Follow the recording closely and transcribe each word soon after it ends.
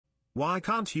Why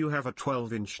can't you have a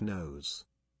 12-inch nose?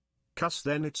 'Cause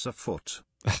then it's a foot.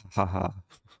 Haha.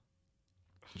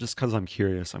 Just because I'm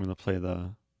curious, I'm going to play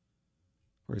the...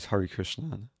 Where's Hari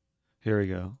Krishnan? Here we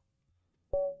go.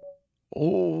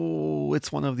 Oh,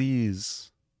 it's one of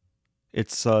these.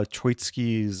 It's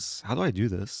Troitsky's... How do I do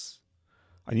this?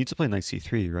 I need to play knight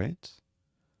c3, right?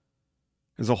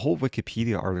 There's a whole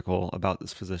Wikipedia article about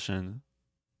this position.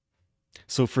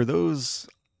 So for those...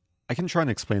 I can try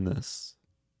and explain this.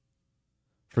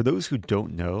 For those who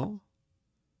don't know,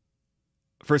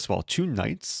 first of all, 2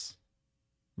 knights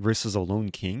versus a lone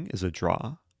king is a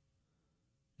draw.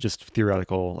 Just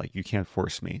theoretical, like you can't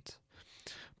force mate.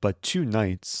 But 2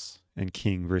 knights and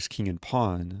king versus king and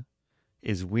pawn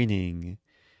is winning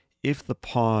if the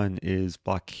pawn is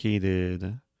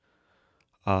blockaded.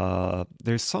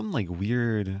 There's some like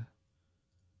weird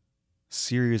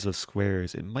series of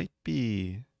squares. It might,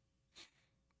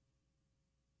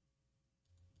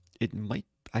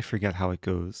 I forget how it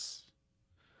goes.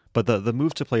 But the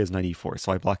move to play is knight e4,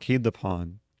 so I blockade the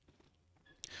pawn.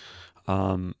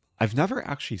 I've never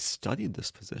actually studied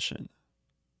this position.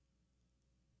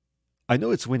 I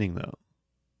know it's winning though.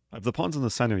 If the pawn's in the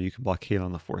center, you can blockade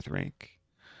on the 4th rank.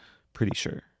 Pretty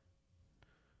sure.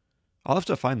 I'll have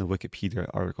to find the Wikipedia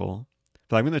article.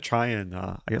 But I'm going to try and,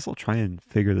 I guess I'll try and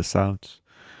figure this out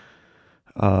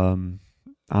on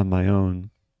my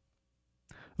own.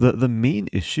 The main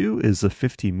issue is the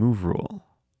 50 move rule.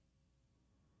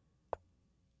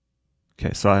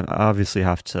 Okay, so I obviously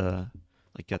have to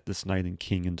like get this knight and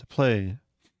king into play.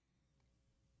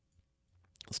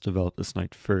 Let's develop this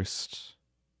knight first.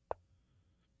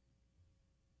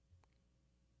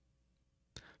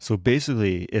 So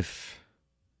basically, if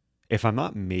I'm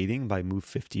not mating by move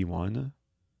 51,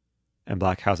 and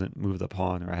black hasn't moved the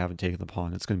pawn, or I haven't taken the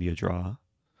pawn, it's going to be a draw.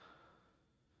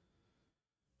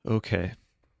 Okay.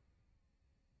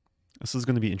 This is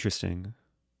going to be interesting.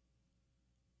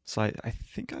 So I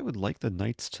think I would like the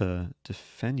knights to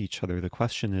defend each other. The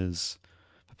question is,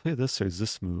 if I play this, there's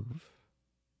this move.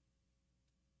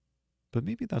 But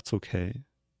maybe that's okay.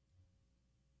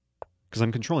 Because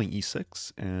I'm controlling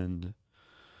e6, and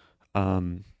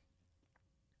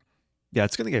yeah,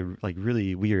 it's going to get like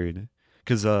really weird.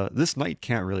 Because this knight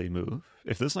can't really move.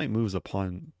 If this knight moves, a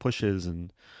pawn pushes,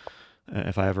 and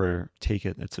if I ever take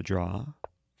it, it's a draw.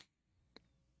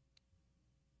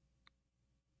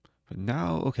 But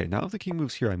now, okay, now if the king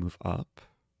moves here, I move up.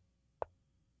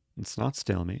 It's not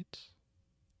stalemate.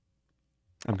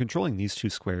 I'm controlling these 2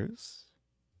 squares.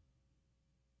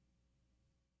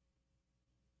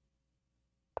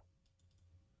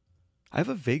 I have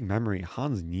a vague memory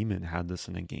Hans Neimann had this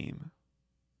in a game.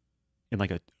 In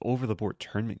like a over-the-board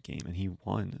tournament game, and he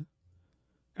won.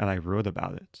 And I wrote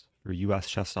about it for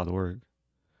uschess.org.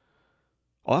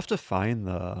 I'll have to find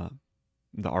the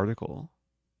article.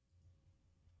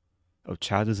 Oh,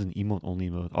 chat is in emote only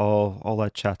mode. Oh, I'll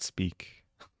let chat speak.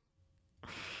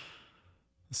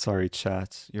 Sorry,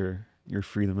 chat. Your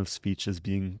freedom of speech is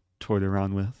being toyed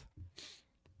around with.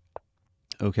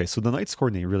 Okay, so the knights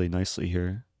coordinate really nicely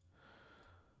here.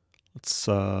 Let's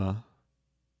play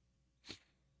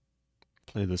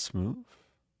this move.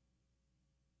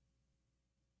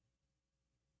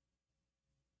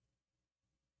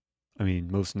 I mean,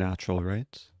 most natural,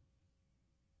 right?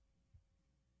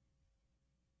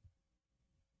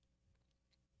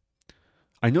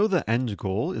 I know the end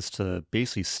goal is to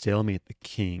basically stalemate the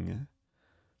king,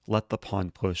 let the pawn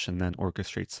push, and then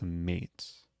orchestrate some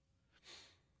mates.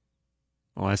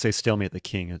 When I say stalemate the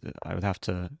king, I would have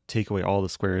to take away all the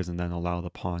squares and then allow the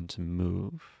pawn to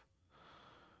move.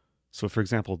 So for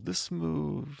example, this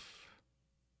move,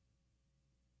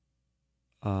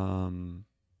 the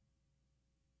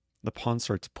pawn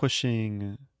starts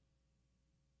pushing,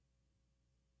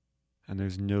 and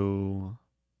there's no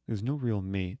real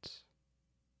mate.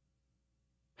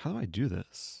 How do I do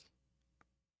this?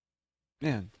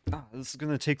 Man, this is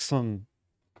gonna take some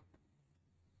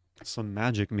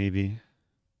magic maybe.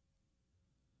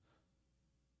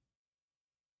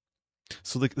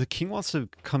 So the king wants to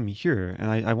come here, and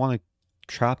I want to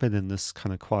trap it in this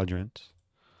kind of quadrant.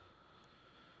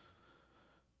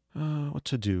 What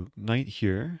to do? Knight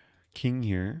here, king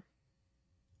here.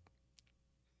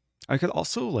 I could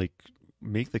also like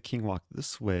make the king walk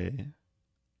this way.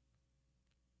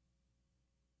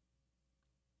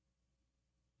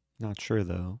 Not sure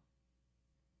though.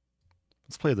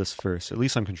 Let's play this first. At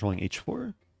least I'm controlling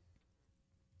h4.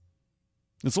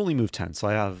 It's only move 10, so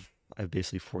I have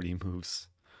basically 40 moves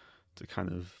to kind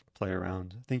of play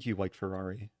around. Thank you, White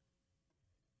Ferrari.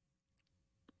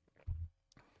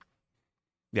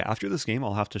 Yeah, after this game,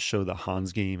 I'll have to show the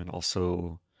Hans game and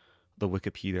also the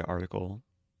Wikipedia article.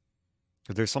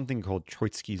 There's something called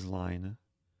Troitsky's line,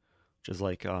 which is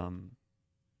like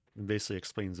it basically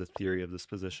explains the theory of this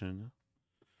position.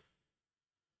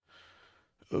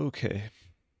 Okay.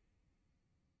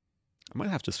 I might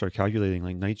have to start calculating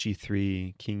like knight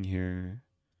g3, king here,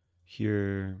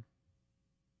 here.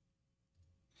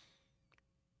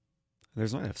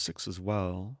 There's knight f6 as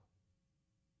well.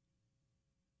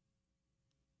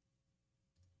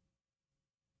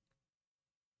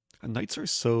 And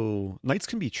knights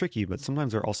can be tricky, but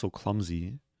sometimes they're also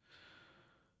clumsy.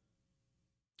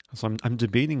 So I'm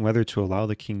debating whether to allow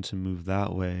the king to move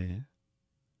that way.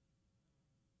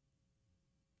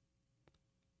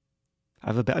 I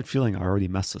have a bad feeling I already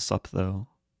messed this up though.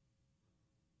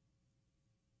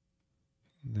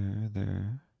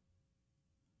 There.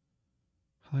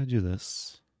 How do I do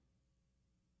this?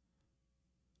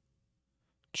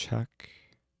 Check.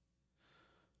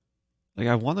 Like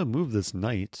I want to move this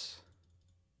knight,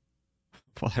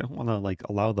 but I don't want to like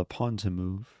allow the pawn to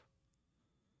move.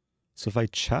 So if I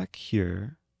check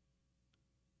here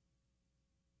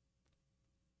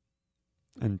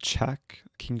and check,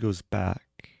 king goes back.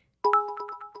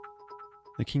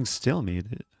 The king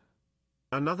stalemated.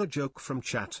 Another joke from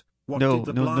chat. What No did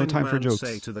the blind time for man jokes.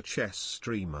 say to the chess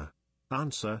streamer?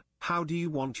 Answer, how do you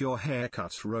want your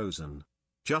haircut, Rosen?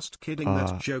 Just kidding,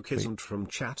 that joke isn't from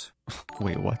chat.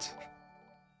 Wait, what?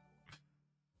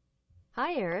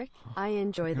 Hi Eric, I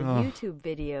enjoy the YouTube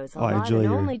videos a I lot enjoy and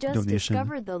your only just donation.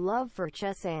 discovered the love for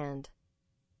chess and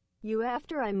you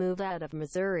after I moved out of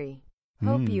Missouri.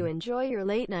 Hope you enjoy your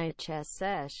late night chess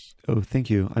sesh. Oh, thank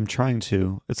you. I'm trying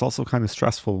to. It's also kind of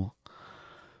stressful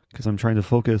because I'm trying to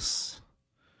focus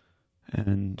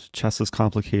and chess is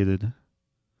complicated.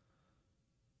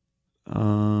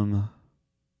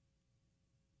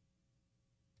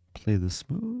 Play this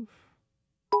move.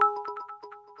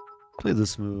 Play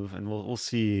this move, and we'll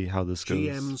see how this goes.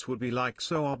 GMs would be like,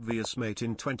 so obvious, mate,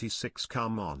 in 26,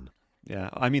 come on.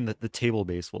 Yeah, I mean the table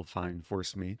base will find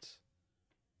forced mates.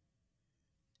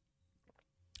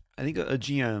 I think a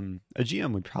GM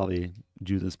would probably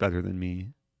do this better than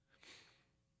me.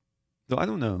 Though I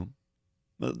don't know.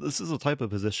 This is a type of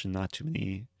position not too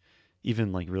many,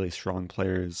 even like really strong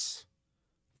players,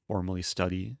 formally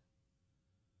study.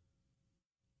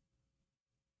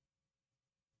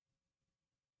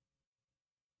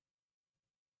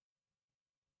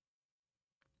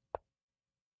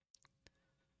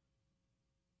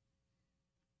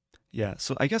 Yeah,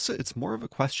 so I guess it's more of a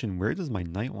question, where does my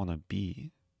knight want to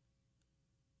be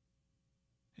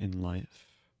in life?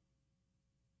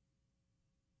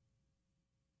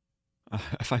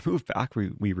 If I move back,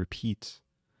 we repeat.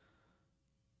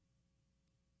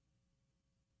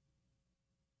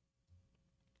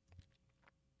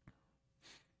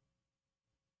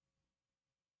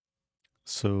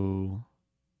 So,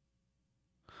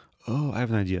 oh, I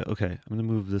have an idea. Okay, I'm going to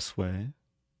move this way.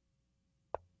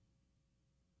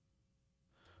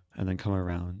 And then come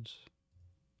around.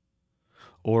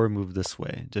 Or move this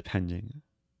way, depending.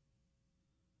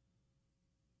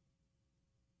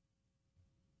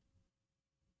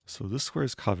 So this square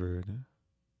is covered.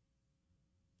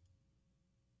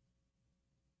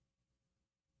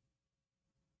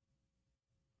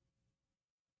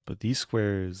 But these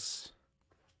squares...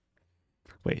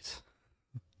 Wait.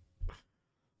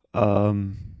 How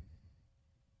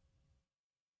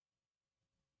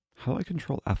do I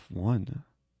control F1?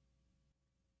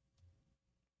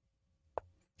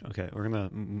 Okay, we're gonna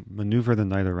maneuver the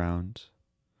knight around.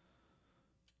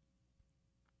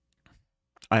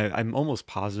 I'm almost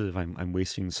positive I'm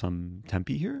wasting some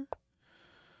tempi here,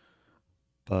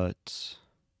 but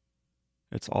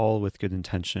it's all with good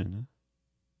intention.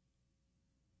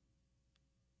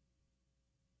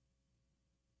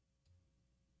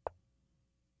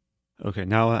 Okay,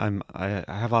 now I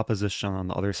have opposition on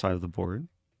the other side of the board.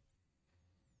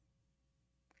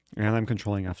 And I'm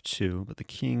controlling F2, but the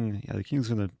king, the king's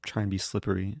going to try and be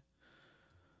slippery.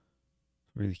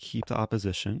 We're going to keep the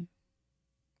opposition.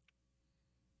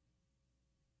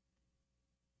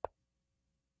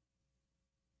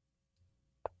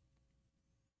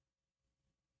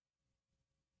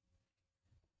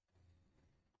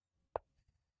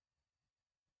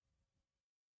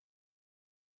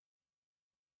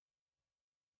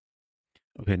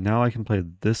 Okay, now I can play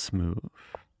this move.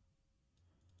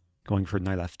 Going for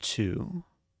knight F2.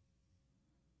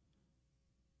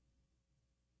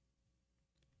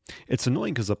 It's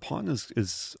annoying because the pawn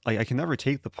is like, I can never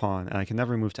take the pawn and I can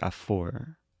never move to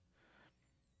F4.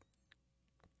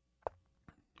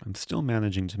 I'm still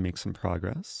managing to make some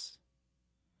progress.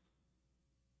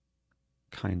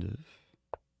 Kind of.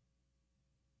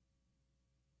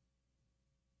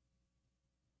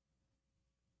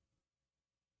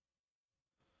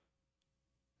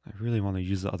 really want to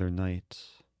use the other knight.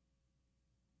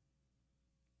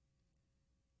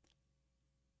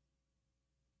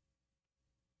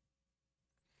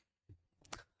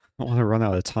 I don't want to run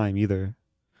out of time either.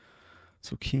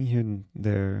 So king here and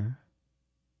there.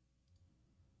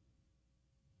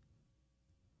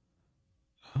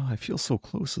 Oh, I feel so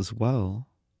close as well.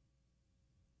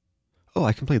 Oh,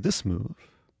 I can play this move.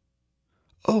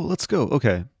 Oh, let's go.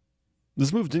 Okay.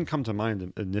 This move didn't come to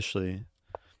mind initially.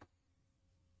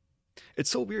 It's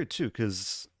so weird too,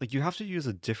 because like you have to use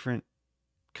a different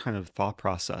kind of thought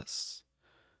process.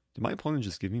 Did my opponent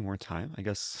just give me more time? I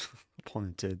guess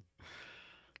opponent did.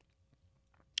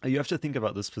 You have to think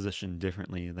about this position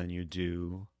differently than you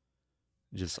do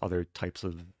just other types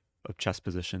of chess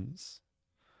positions.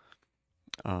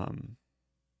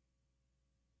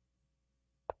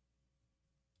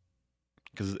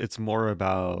 Because it's more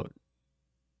about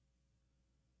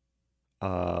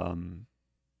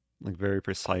like very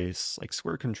precise like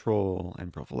square control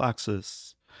and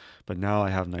prophylaxis, but now I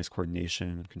have nice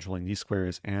coordination controlling these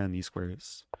squares and these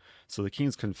squares, so the king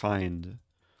is confined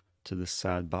to this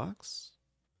sad box.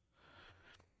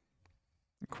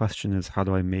 The question is, how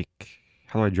do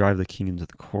I drive the king into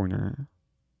the corner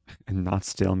and not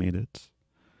stalemate it?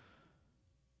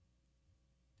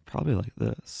 Probably like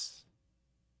this.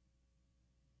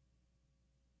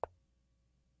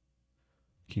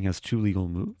 King has 2 legal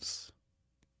moves.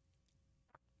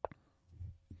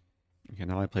 Okay,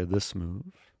 now I play this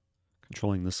move,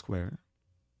 controlling this square.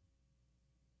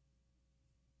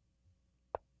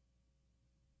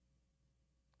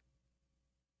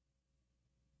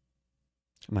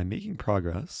 Am I making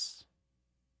progress?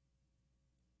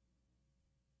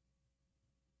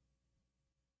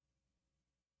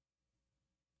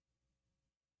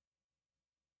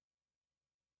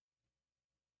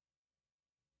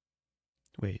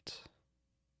 Wait.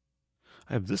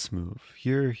 I have this move.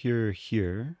 Here, here,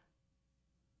 here.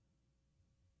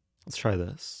 Let's try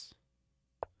this.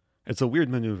 It's a weird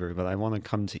maneuver, but I want to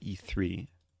come to e3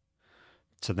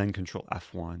 to then control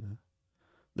f1.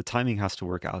 The timing has to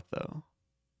work out, though.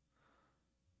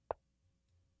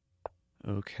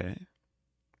 Okay.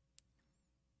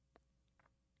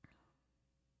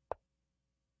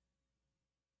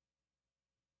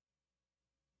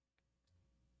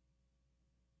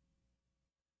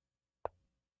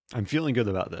 I'm feeling good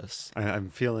about this. I'm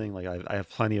feeling like I have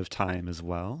plenty of time as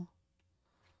well.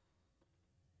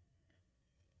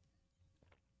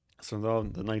 So now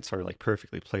the knights are like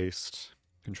perfectly placed,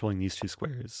 controlling these 2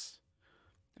 squares,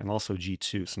 and also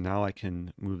g2. So now I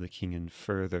can move the king in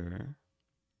further,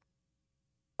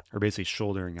 or basically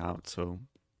shouldering out. So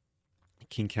the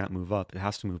king can't move up; it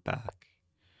has to move back.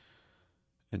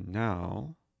 And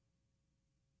now,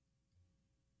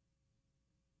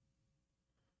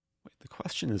 wait, the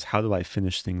question is, how do I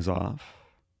finish things off?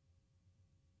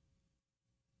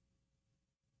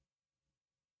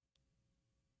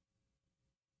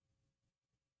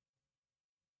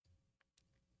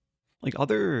 Like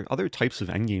other types of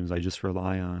endgames, I just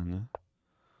rely on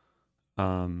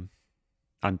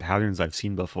patterns I've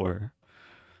seen before,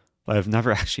 but I've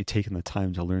never actually taken the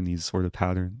time to learn these sort of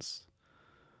patterns.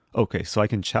 Okay, so I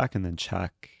can check and then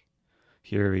check.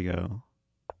 Here we go.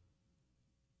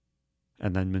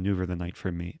 And then maneuver the knight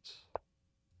for mate.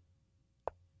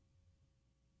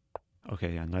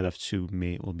 Okay, yeah, knight f2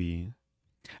 mate will be...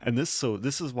 And this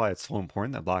is why it's so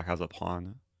important that black has a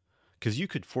pawn. Because you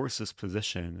could force this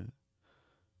position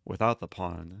without the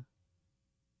pawn,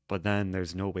 but then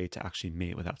there's no way to actually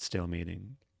mate without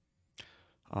stalemating.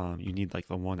 You need like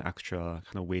the one extra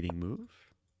kind of waiting move.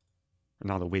 Or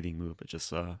not a waiting move, but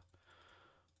just the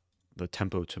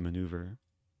tempo to maneuver.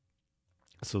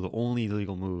 So the only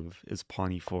legal move is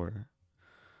pawn e4,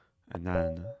 and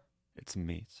then it's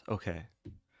mate. Okay,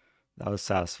 that was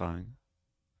satisfying.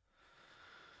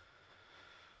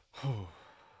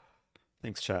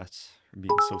 Thanks, chat, for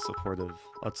being so supportive.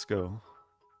 Let's go.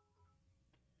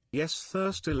 Yes,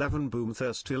 Thirst 11 boom,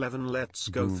 Thirst 11, let's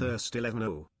go, Boom. Thirst 11.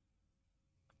 Oh.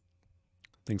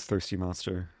 Thanks, Thirsty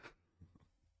Monster.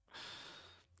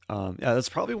 Yeah, that's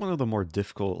probably one of the more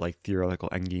difficult, like, theoretical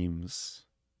endgames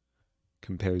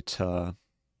compared to...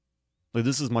 Like,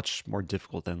 this is much more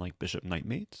difficult than, like, Bishop Knight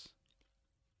Mate.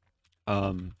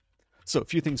 So, a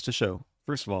few things to show.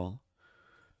 First of all,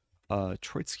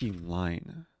 Troitsky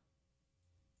line.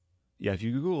 Yeah, if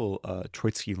you Google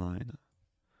Troitsky line,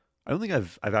 I don't think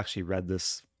I've actually read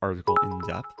this article in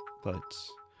depth, but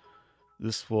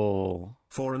this will...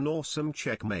 For an awesome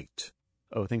checkmate.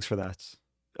 Oh, thanks for that.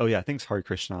 Oh yeah, thanks Hare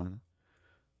Krishnan.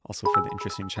 Also for the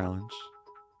interesting challenge.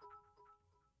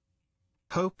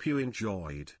 Hope you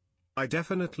enjoyed. I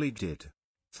definitely did.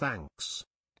 Thanks.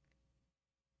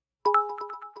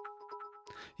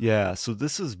 Yeah, so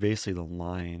this is basically the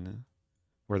line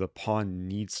where the pawn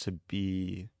needs to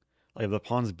be, like if the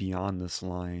pawn's beyond this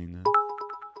line,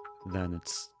 then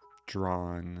it's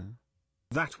drawn.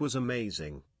 That was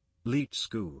amazing. Let's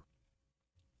go.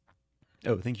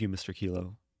 Oh, thank you, Mr.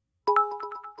 Kilo.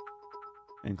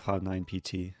 And Cloud9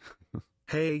 PT.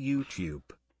 Hey YouTube.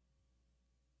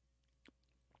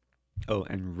 Oh,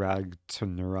 and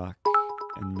Ragtanurak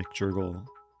and McJurgle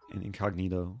and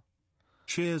Incognito.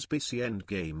 Cheers, BC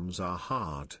endgames are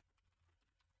hard.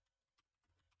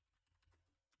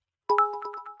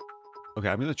 Okay,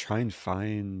 I'm gonna try and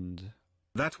find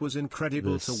That was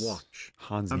incredible to this watch.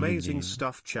 Hans Amazing game.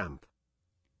 stuff, champ.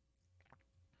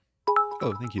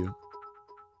 Oh, thank you.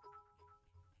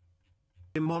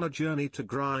 I'm on a journey to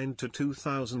grind to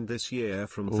 2000 this year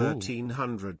from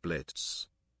 1300 blitz.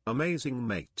 Amazing,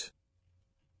 mate.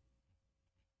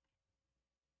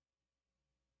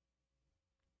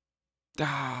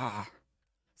 Ah.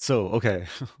 So, okay.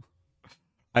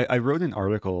 I wrote an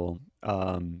article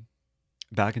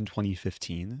back in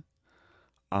 2015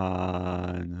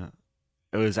 on,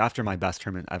 it was after my best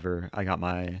tournament ever. I got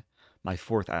my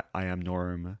fourth IM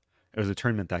norm. It was a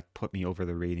tournament that put me over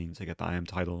the rating to get the IM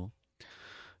title.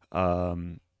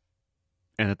 And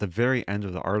at the very end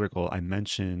of the article, I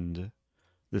mentioned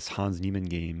this Hans Neimann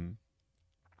game,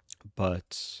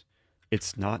 but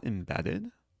it's not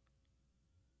embedded.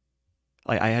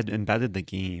 Like, I had embedded the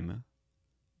game,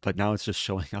 but now it's just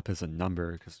showing up as a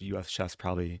number because US Chess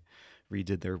probably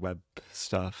redid their web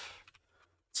stuff.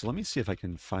 So let me see if I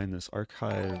can find this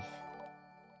archive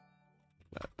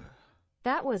web.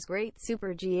 That was great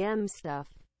Super GM stuff.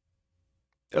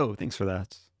 Oh, thanks for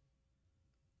that.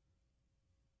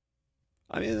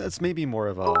 I mean, that's maybe more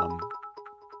of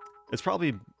it's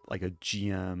probably like a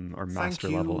GM or master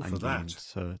Thank level you for that.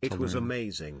 endgame to It was learn.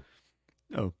 amazing.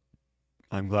 Oh,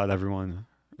 I'm glad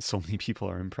so many people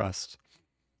are impressed.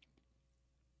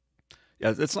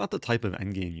 Yeah, it's not the type of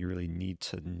endgame you really need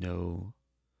to know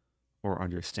or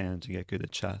understand to get good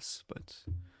at chess, but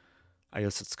I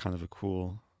guess it's kind of a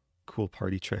cool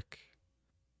party trick.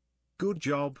 Good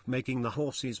job making the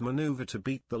horses maneuver to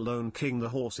beat the lone king. The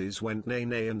horses went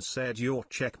nay-nay and said your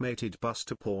checkmated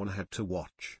buster pawn had to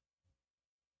watch.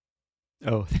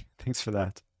 Oh, thanks for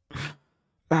that.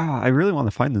 I really want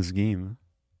to find this game.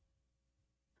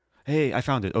 Hey, I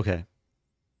found it. Okay.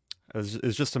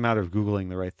 It's just a matter of Googling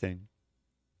the right thing.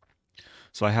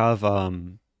 So I have a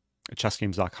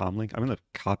chessgames.com link. I'm going to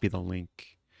copy the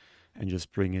link and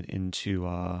just bring it into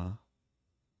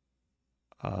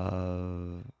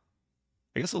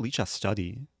I guess Elite Chess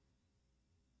Study.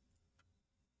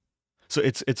 So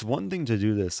it's one thing to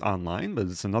do this online, but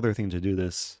it's another thing to do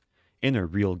this in a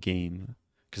real game,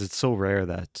 because it's so rare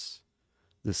that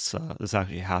this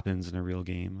actually happens in a real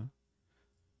game.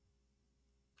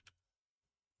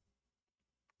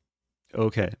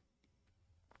 Okay.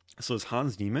 So it's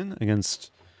Hans Neimann against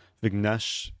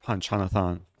Vignesh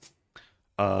Panchanathan.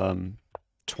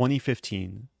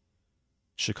 2015,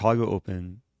 Chicago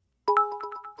Open.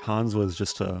 Hans was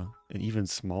just an even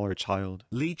smaller child.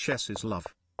 Lee chess is love.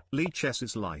 Lee chess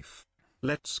is life.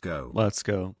 Let's go. Let's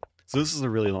go. So this is a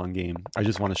really long game. I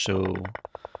just want to show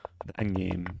the end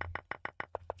game.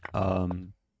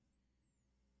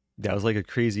 That was like a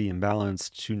crazy imbalance.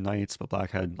 2 knights, but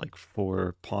black had like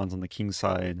 4 pawns on the king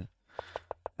side.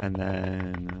 And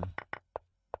then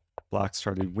black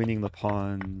started winning the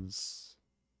pawns.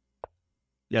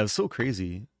 Yeah, it was so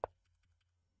crazy.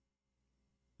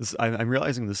 I'm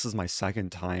realizing this is my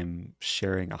second time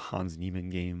sharing a Hans Neimann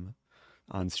game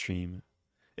on stream.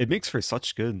 It makes for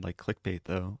such good like clickbait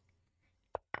though.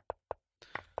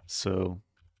 So,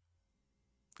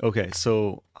 okay,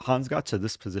 so Hans got to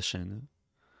this position,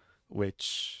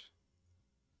 which,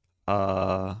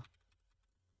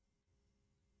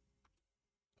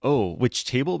 which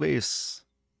table base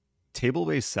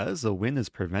says a win is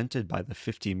prevented by the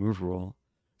 50 move rule.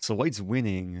 So white's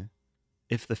winning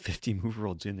if the 50 move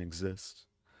rule didn't exist.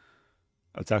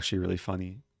 That's actually really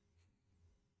funny.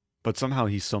 But somehow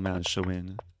he still managed to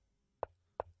win.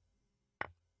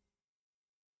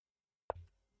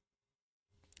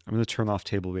 I'm going to turn off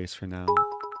table base for now.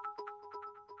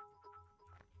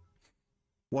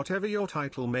 Whatever your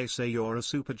title may say, you're a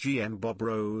super GM, Bob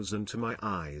Rosen, to my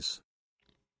eyes.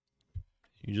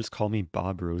 You just call me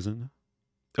Bob Rosen?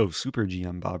 Oh, super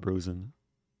GM Bob Rosen.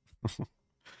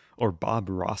 Or Bob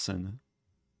Rosen.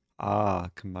 Ah,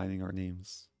 combining our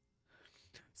names.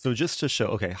 So just to show,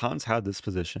 okay, Hans had this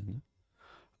position.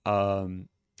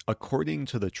 According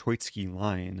to the Troitsky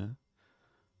line,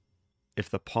 if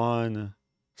the pawn,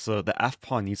 so the f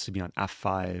pawn needs to be on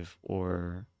f5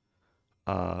 or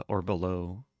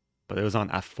below, but it was on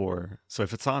f4. So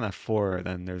if it's on f4,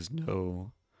 then there's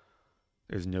no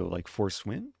like forced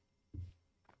win.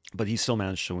 But he still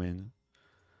managed to win.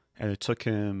 And it took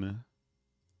him,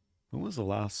 when was the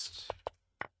last?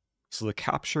 So the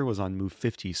capture was on move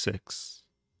 56.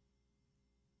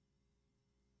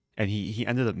 And he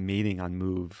ended up mating on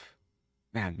move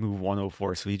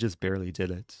 104, so he just barely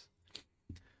did it.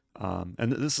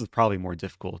 And this is probably more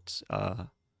difficult,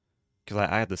 because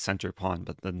I had the center pawn,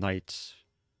 but the knight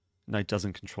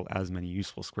doesn't control as many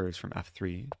useful squares from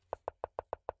f3.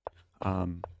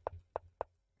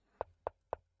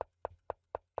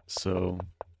 So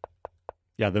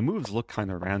yeah, the moves look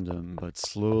kind of random, but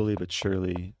slowly but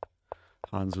surely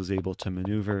Hans was able to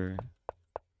maneuver,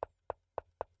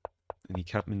 and he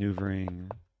kept maneuvering.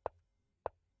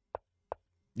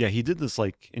 Yeah, he did this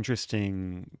like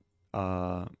interesting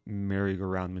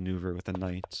merry-go-round maneuver with the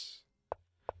knight,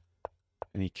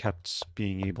 and he kept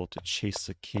being able to chase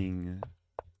the king,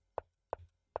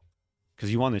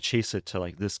 because you want to chase it to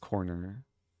like this corner,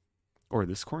 or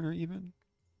this corner even.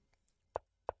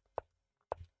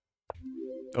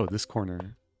 Oh, this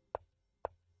corner.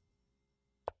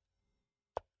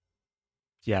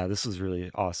 Yeah, this is really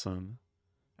awesome.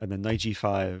 And then knight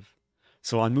g5.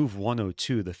 So on move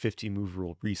 102, the 50 move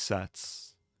rule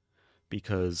resets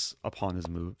because a pawn is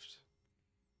moved.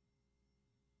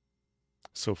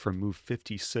 So from move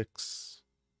 56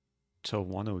 to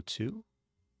 102,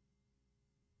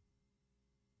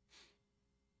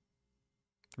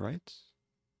 right?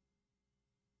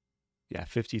 Yeah,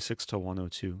 56 to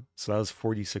 102. So that was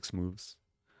 46 moves.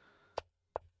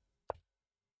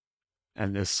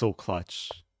 And it's so clutch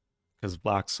because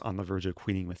black's on the verge of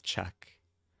queening with check.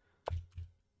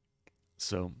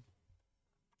 So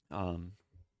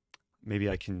maybe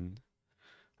I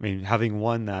mean, having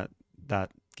won that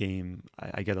game,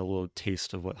 I get a little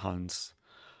taste of what Hans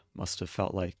must have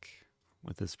felt like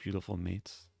with this beautiful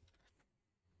mate.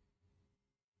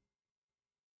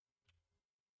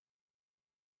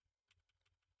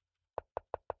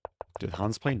 Did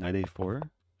Hans play knight a4?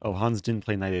 Oh, Hans didn't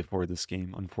play knight a4 this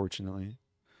game, unfortunately.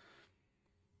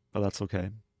 But that's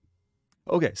okay.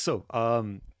 Okay, so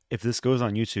if this goes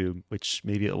on YouTube, which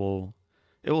maybe it will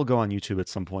go on YouTube at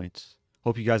some point.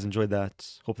 Hope you guys enjoyed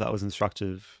that. Hope that was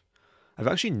instructive. I've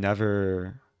actually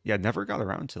never got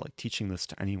around to like teaching this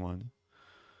to anyone.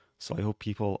 So I hope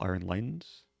people are enlightened.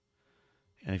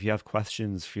 And if you have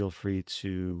questions, feel free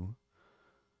to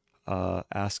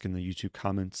ask in the YouTube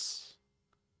comments.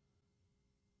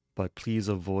 But please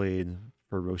avoid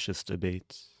ferocious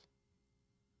debate.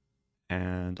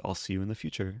 And I'll see you in the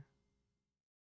future.